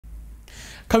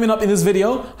Coming up in this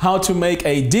video, how to make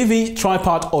a Divi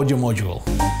tripart audio module.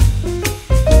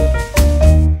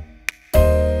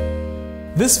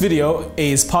 This video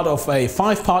is part of a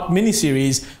 5-part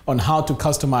mini-series on how to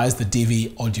customize the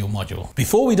Divi audio module.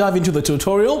 Before we dive into the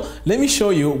tutorial, let me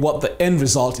show you what the end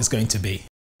result is going to be.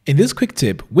 In this quick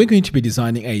tip, we're going to be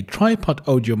designing a tripart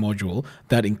audio module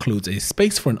that includes a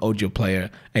space for an audio player,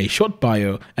 a short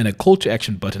bio, and a call to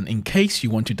action button in case you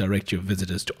want to direct your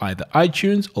visitors to either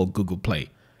iTunes or Google Play.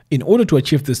 In order to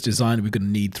achieve this design, we're going to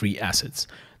need 3 assets.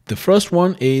 The first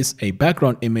one is a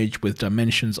background image with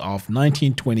dimensions of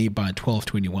 1920 by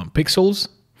 1221 pixels.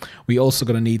 We're also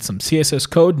going to need some CSS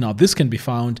code. Now this can be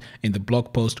found in the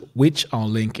blog post, which I'll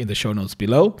link in the show notes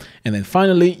below. And then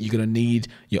finally, you're going to need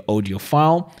your audio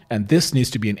file. And this needs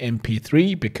to be an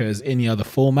MP3 because any other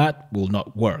format will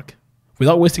not work.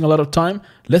 Without wasting a lot of time,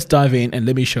 let's dive in and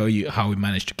let me show you how we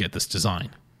managed to get this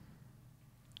design.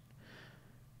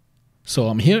 So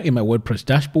I'm here in my WordPress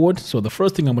dashboard. So the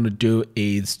first thing I'm going to do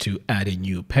is to add a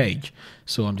new page.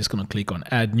 So I'm just going to click on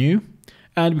add new,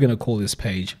 and we're going to call this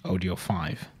page audio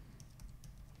 5.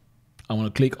 I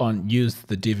want to click on use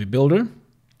the Divi builder.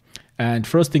 And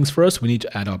first things first, we need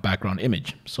to add our background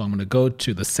image. So I'm going to go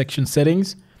to the section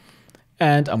settings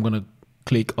and I'm going to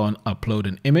click on upload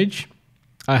an image.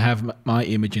 I have my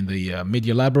image in the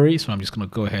media library. So I'm just going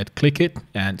to go ahead, click it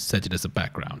and set it as a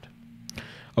background.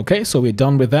 Okay, so we're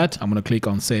done with that. I'm going to click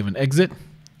on save and exit.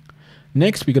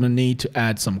 Next, we're going to need to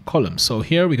add some columns. So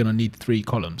here we're going to need 3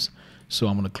 columns. So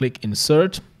I'm going to click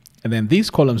insert, and then these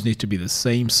columns need to be the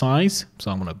same size.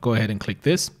 So I'm going to go ahead and click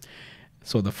this.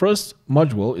 So the first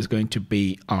module is going to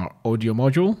be our audio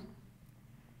module.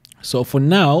 So for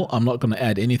now, I'm not going to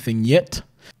add anything yet.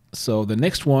 So the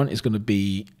next one is going to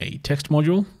be a text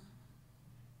module.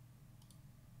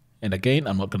 And again,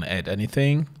 I'm not going to add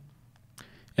anything.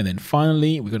 And then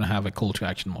finally, we're going to have a call to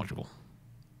action module.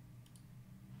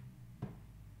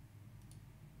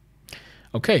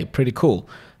 Okay, pretty cool.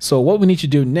 So what we need to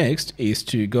do next is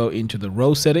to go into the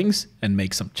row settings and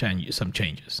make some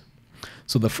changes.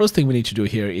 So the first thing we need to do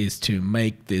here is to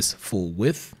make this full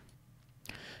width.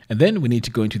 And then we need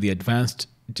to go into the advanced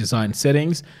design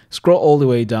settings, scroll all the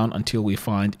way down until we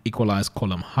find equalize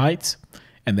column height,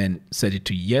 and then set it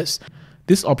to yes.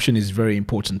 This option is very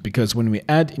important because when we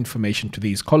add information to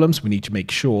these columns, we need to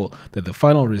make sure that the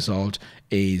final result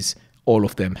is all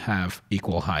of them have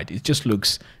equal height. It just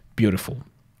looks beautiful.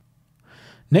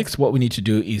 Next, what we need to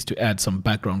do is to add some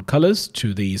background colors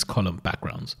to these column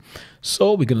backgrounds.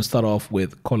 So we're going to start off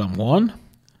with column 1.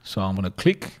 So I'm going to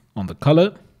click on the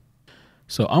color.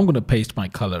 So I'm going to paste my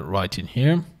color right in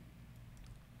here.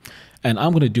 And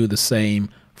I'm going to do the same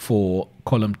for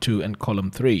column 2 and column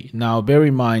 3. Now bear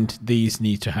in mind these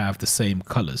need to have the same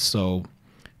colors, so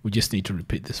we just need to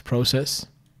repeat this process.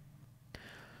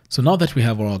 So now that we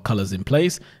have all our colors in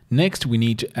place, next we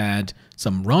need to add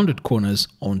some rounded corners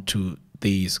onto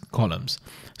these columns.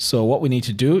 So what we need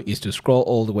to do is to scroll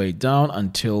all the way down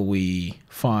until we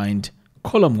find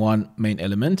column 1 main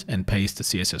element and paste the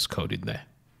CSS code in there.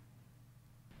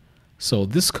 So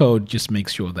this code just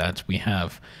makes sure that we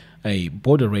have a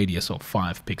border radius of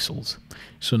 5 pixels.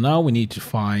 So now we need to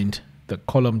find the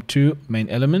column 2 main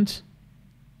element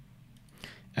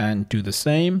and do the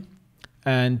same,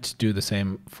 and do the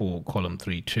same for column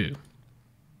 3 too.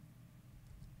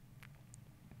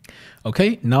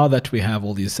 Okay, now that we have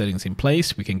all these settings in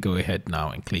place, we can go ahead now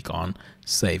and click on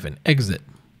save and exit.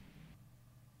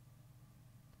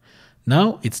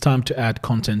 Now it's time to add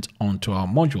content onto our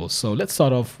module. So let's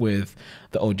start off with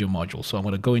the audio module. So I'm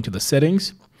going to go into the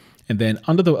settings. And then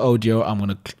under the audio, I'm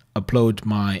going to upload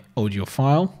my audio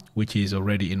file, which is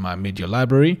already in my media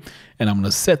library. And I'm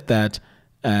going to set that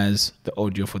as the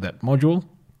audio for that module.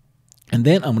 And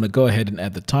then I'm going to go ahead and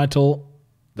add the title,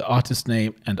 the artist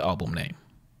name, and album name.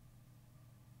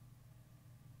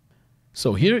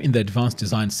 So here in the advanced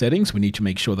design settings, we need to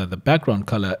make sure that the background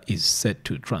color is set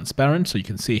to transparent. So you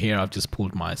can see here, I've just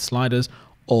pulled my sliders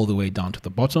all the way down to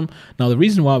the bottom. Now, the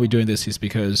reason why we're doing this is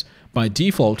because by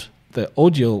default, the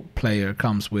audio player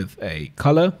comes with a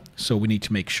color, so we need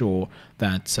to make sure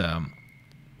that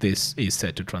this is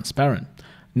set to transparent.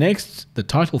 Next, the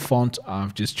title font,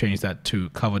 I've just changed that to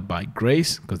covered by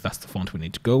grace because that's the font we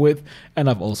need to go with. And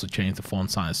I've also changed the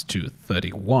font size to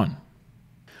 31.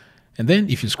 And then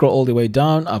if you scroll all the way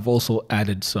down, I've also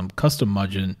added some custom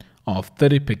margin of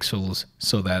 30 pixels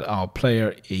so that our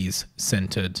player is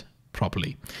centered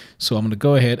properly. So I'm going to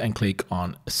go ahead and click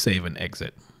on save and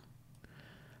exit.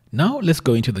 Now let's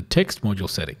go into the text module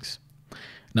settings.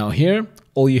 Now here,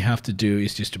 all you have to do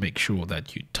is just to make sure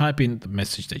that you type in the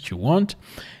message that you want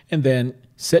and then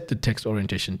set the text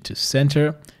orientation to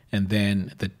center and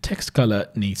then the text color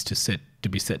needs to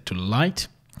be set to light.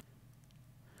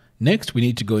 Next, we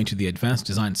need to go into the advanced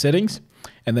design settings,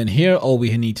 and then here all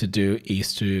we need to do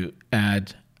is to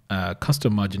add a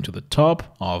custom margin to the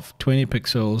top of 20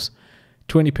 pixels,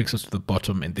 20 pixels to the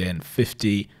bottom, and then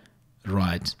 50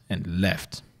 right and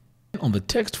left. On the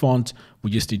text font,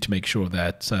 we just need to make sure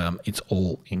that it's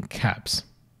all in caps.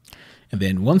 And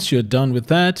then once you're done with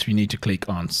that, you need to click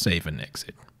on Save and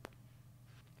Exit.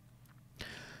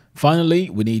 Finally,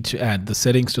 we need to add the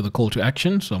settings to the call to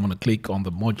action. So I'm going to click on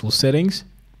the module settings.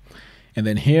 And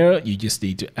then here, you just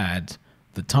need to add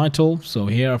the title. So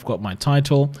here I've got my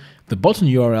title. The button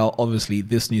URL, obviously,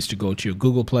 this needs to go to your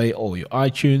Google Play or your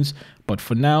iTunes. But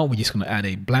for now, we're just going to add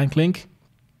a blank link.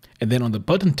 And then on the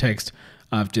button text,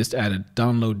 I've just added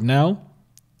download now.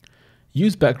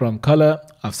 Use background color,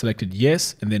 I've selected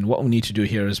yes. And then what we need to do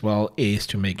here as well is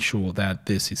to make sure that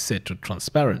this is set to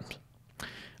transparent.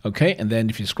 Okay, and then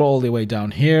if you scroll all the way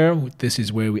down here, this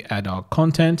is where we add our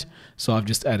content. So I've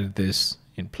just added this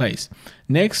in place.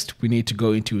 Next, we need to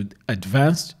go into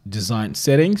advanced design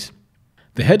settings.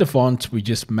 The header font, we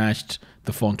just matched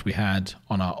the font we had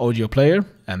on our audio player,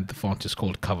 and the font is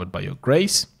called Covered by Your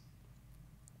Grace.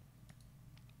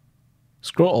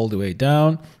 Scroll all the way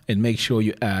down and make sure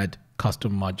you add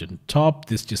custom margin top.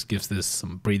 This just gives this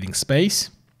some breathing space.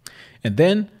 And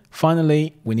then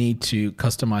finally, we need to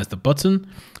customize the button.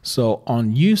 So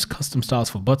on use custom styles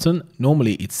for button,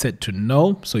 normally it's set to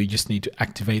no. So you just need to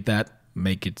activate that,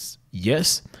 make it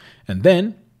yes. And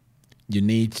then you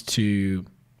need to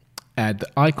add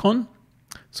the icon.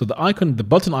 So the icon, the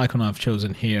button icon I've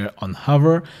chosen here on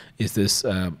hover is this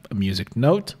music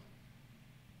note.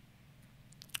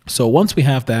 So once we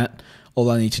have that, all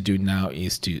I need to do now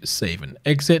is to save and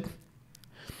exit.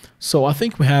 So I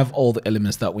think we have all the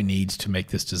elements that we need to make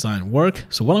this design work.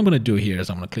 So what I'm going to do here is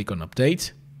I'm going to click on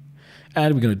update,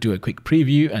 and we're going to do a quick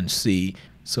preview and see.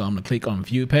 So I'm going to click on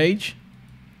view page,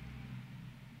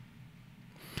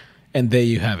 and there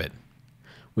you have it.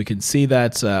 We can see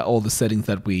that all the settings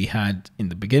that we had in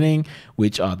the beginning,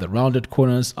 which are the rounded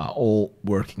corners, are all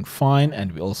working fine.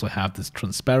 And we also have this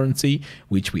transparency,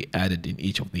 which we added in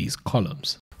each of these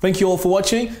columns. Thank you all for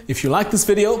watching. If you like this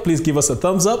video, please give us a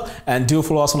thumbs up and do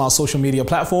follow us on our social media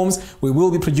platforms. We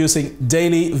will be producing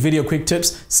daily video quick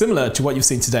tips similar to what you've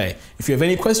seen today. If you have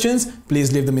any questions,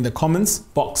 please leave them in the comments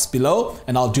box below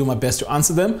and I'll do my best to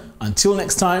answer them. Until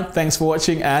next time, thanks for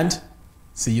watching and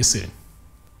see you soon.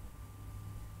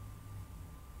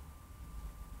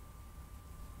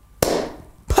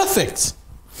 Perfect.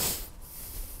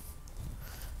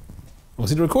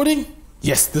 Was it recording?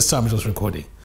 Yes, this time it was recording.